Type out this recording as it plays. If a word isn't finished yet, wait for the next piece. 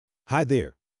Hi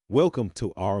there, welcome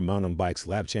to our Mountain Bikes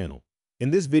Lab channel.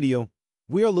 In this video,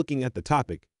 we are looking at the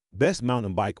topic, Best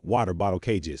Mountain Bike Water Bottle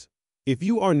Cages. If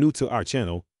you are new to our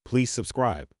channel, please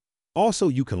subscribe. Also,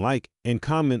 you can like and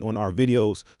comment on our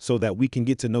videos so that we can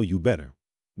get to know you better.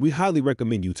 We highly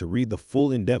recommend you to read the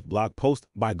full in-depth blog post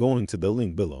by going to the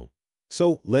link below.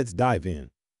 So let's dive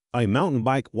in. A mountain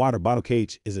bike water bottle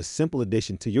cage is a simple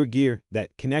addition to your gear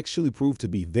that can actually prove to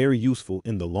be very useful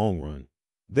in the long run.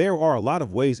 There are a lot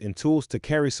of ways and tools to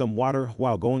carry some water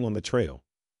while going on the trail.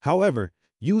 However,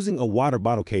 using a water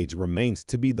bottle cage remains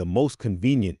to be the most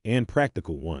convenient and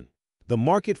practical one. The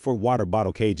market for water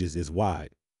bottle cages is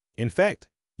wide. In fact,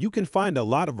 you can find a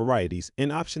lot of varieties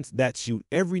and options that suit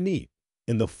every need.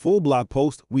 In the full blog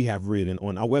post we have written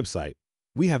on our website,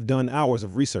 we have done hours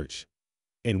of research,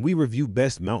 and we review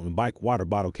best mountain bike water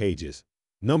bottle cages.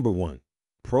 Number 1.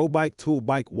 Pro Bike Tool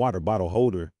Bike Water Bottle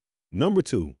Holder. Number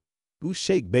 2.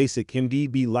 UShake Basic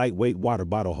MDB Lightweight Water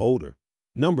Bottle Holder.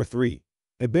 Number 3.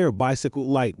 Ibera Bicycle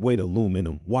Lightweight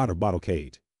Aluminum Water Bottle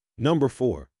Cage. Number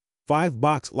 4.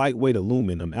 FiveBox Lightweight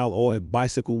Aluminum Alloy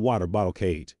Bicycle Water Bottle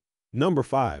Cage. Number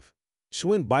 5.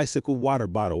 Schwinn Bicycle Water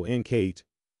Bottle and Cage.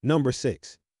 Number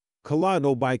 6.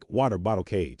 Kolodo Bike Water Bottle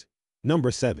Cage.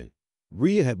 Number 7.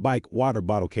 Reehut Bike Water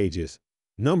Bottle Cages.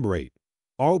 Number 8.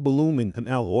 Arltb Aluminum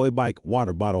Alloy Bike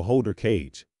Water Bottle Holder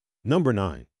Cage. Number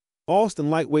 9. Austin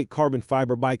Lightweight Carbon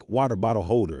Fiber Bike Water Bottle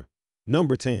Holder.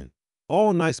 Number 10.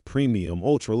 All Nice Premium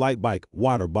Ultra Light Bike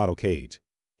Water Bottle Cage.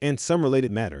 And some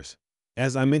related matters.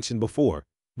 As I mentioned before,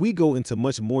 we go into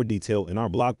much more detail in our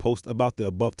blog post about the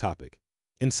above topic.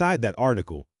 Inside that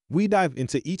article, we dive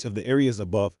into each of the areas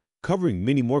above, covering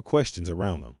many more questions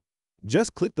around them.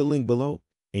 Just click the link below,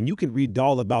 and you can read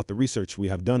all about the research we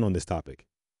have done on this topic.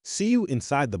 See you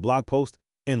inside the blog post,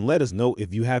 and let us know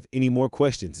if you have any more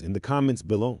questions in the comments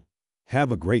below.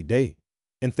 Have a great day,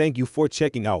 and thank you for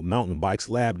checking out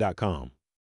mountainbikeslab.com.